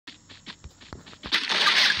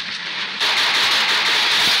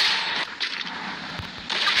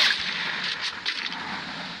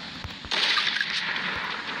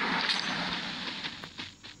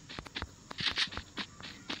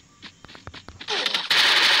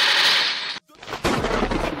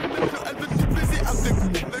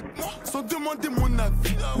demandé mon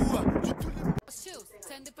avis. Chills,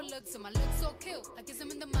 10 different looks, and my looks so kill. I kiss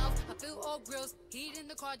him in the mouth, I feel all grills. Heat in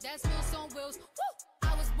the car, that's wheels on wheels. Woo!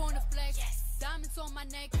 I was born to flex, diamonds on my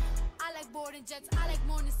neck. I like boarding jets, I like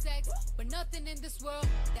more than sex. But nothing in this world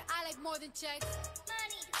that I like more than checks.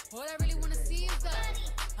 Money. All I really wanna see is the money.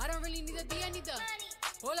 I don't really need a D, I need the money.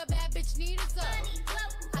 All a bad bitch need is the money.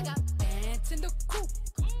 I got bands in the coupe,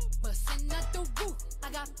 bustin' out the roof. I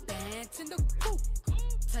got bands in the coupe.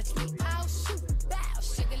 Touch me, I'll shoot. Bow,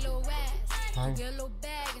 shake a little ass. Get a little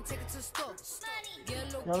bag and take it to the store. Get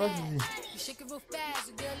a little cash. You shake it real fast,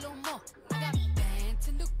 you get a little more. I got bands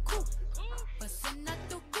in the coupe, bustin' out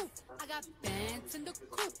the roof. I got bands in the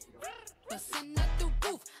coupe, bustin' out the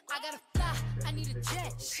roof. I gotta fly, I need a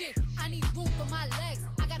jet. Shit, I need room for my legs.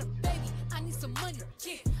 I got a baby, I need some money.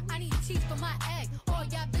 Yeah, I need teeth for my egg. All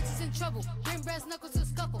y'all bitches in trouble. Bring brass knuckles to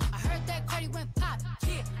scuffle. I heard that Cardi went pop.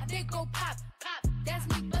 Yeah, I did go pop. That's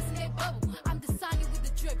me busting that bubble. I'm the Sonya with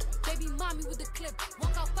the drip, baby mommy with the clip.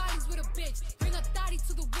 Walk out bodies with a bitch, bring a thotty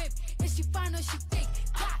to the whip. Is she fine or she thick?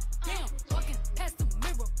 God damn, walking past the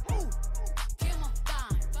mirror. Ooh, damn I'm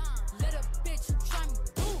fine. Let a bitch try me.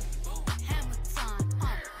 Boom, hammer time.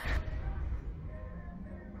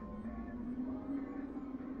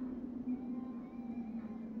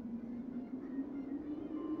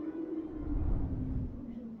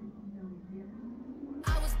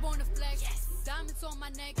 I was born to flex. Diamonds on my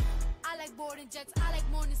neck. I like boarding jets, I like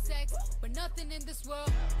more than sex. But nothing in this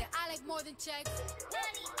world that I like more than checks.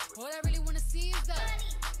 Money. All I really wanna see is the money.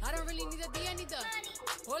 I don't really need a D, I need the money.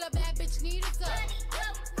 All a bad bitch need is the money.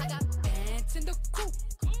 I got bands in the coupe,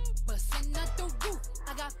 bustin' out the roof.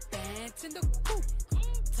 I got bands in the coupe.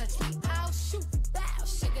 Touch me, I'll shoot. Bow,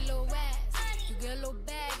 shake a little ass. You get a little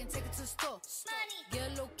bag and take it to the store. Get a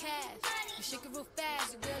little cash. You shake it real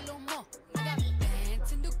fast, you get a little more. I got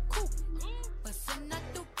bands in the coupe, bustin' out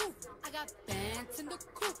the roof. I got bands in the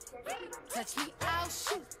coupe. Touch me, I'll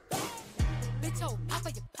shoot. Bitch, oh,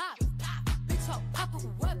 papa, you pop. Bitch, oh, papa,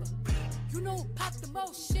 whoever. You know who pop the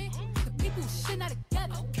most shit? The people who shit not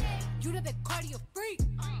together. You know that cardio freak.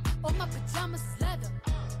 All my pajamas is leather.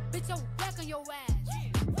 Bitch, I will back on your ass.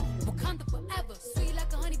 Wakanda forever. Sweet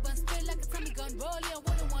like a honey bun, spit like a Tommy gun. Roll in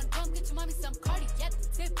one and one. Come get your mommy some Cardi at the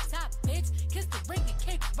tip top, bitch. Kiss the ring and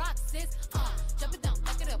kick rock, sis. Jump it down,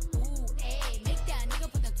 back it up. Ooh, ayy. Make that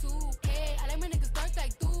nigga put the 2K. I like my niggas dark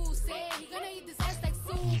like Deuce. He gonna eat this ass like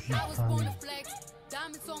soup. I was born to flex.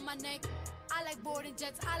 Diamonds on my neck. I like boarding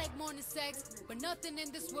jets, I like more than sex. But nothing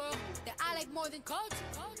in this world that I like more than culture.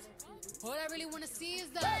 All I really wanna see is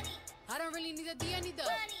the money. I don't really need a D, I need the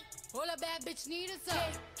money. All a bad bitch need is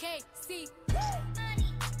a KKC. Money.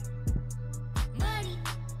 Money.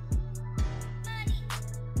 Money.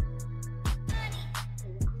 Money.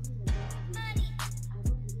 Money.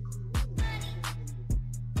 Money.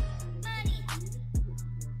 Money.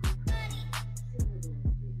 Money.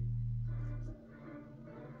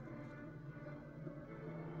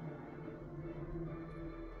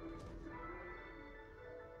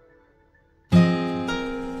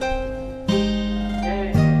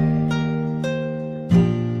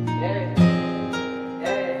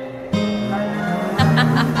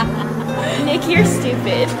 Nick, you're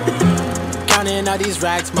stupid. Counting all these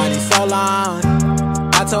racks, money so long.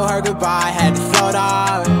 I told her goodbye, had to float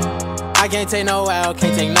off. I can't take no L,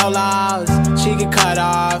 can't take no loss. She get cut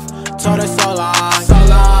off, told her so long. So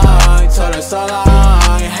long, told her so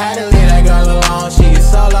long. Had to leave that girl alone, she get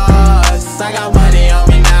so lost. I got money on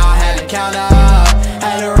me now, had to count up.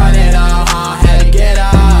 Had to run it up, had to get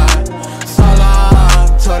up. So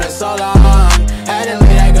long, told her so long. Had to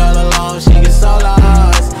leave that girl alone, she get so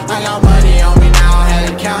lost. I got money on me now, had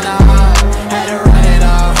to count up. Had to run it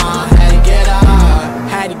up, had to get up.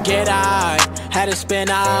 Had to get out, had to spin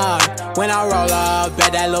up. When I roll up,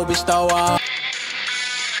 bet that little bitch throw up.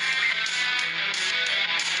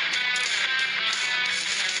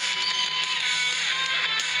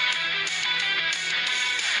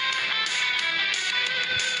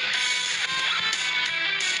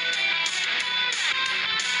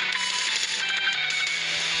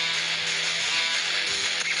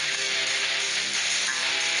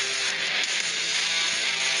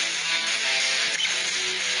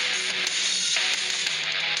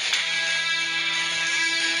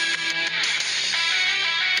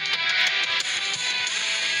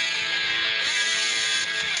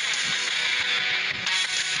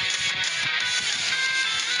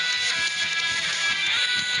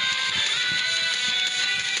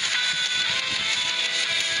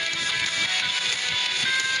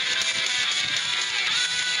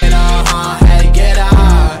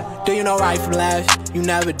 Do you know right from left? You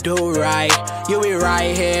never do right. You be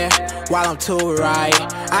right here while I'm too right.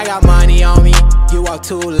 I got money on me, you walk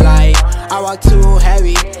too light, I walk too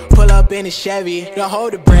heavy. Pull up in a Chevy, don't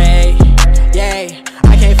hold the brake. Yeah,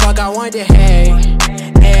 I can't fuck, I want the hay.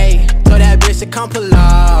 Hey, told that bitch to come pull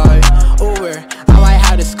up. Uber, I might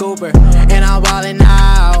have the scooper, and I'm ballin'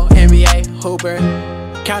 out, NBA hooper.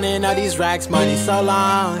 Counting all these racks, money so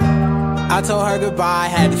long. I told her goodbye,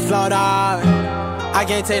 had to float off. I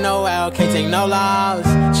can't take no L, can't take no loss.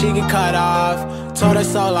 She get cut off, told her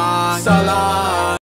so long, so long.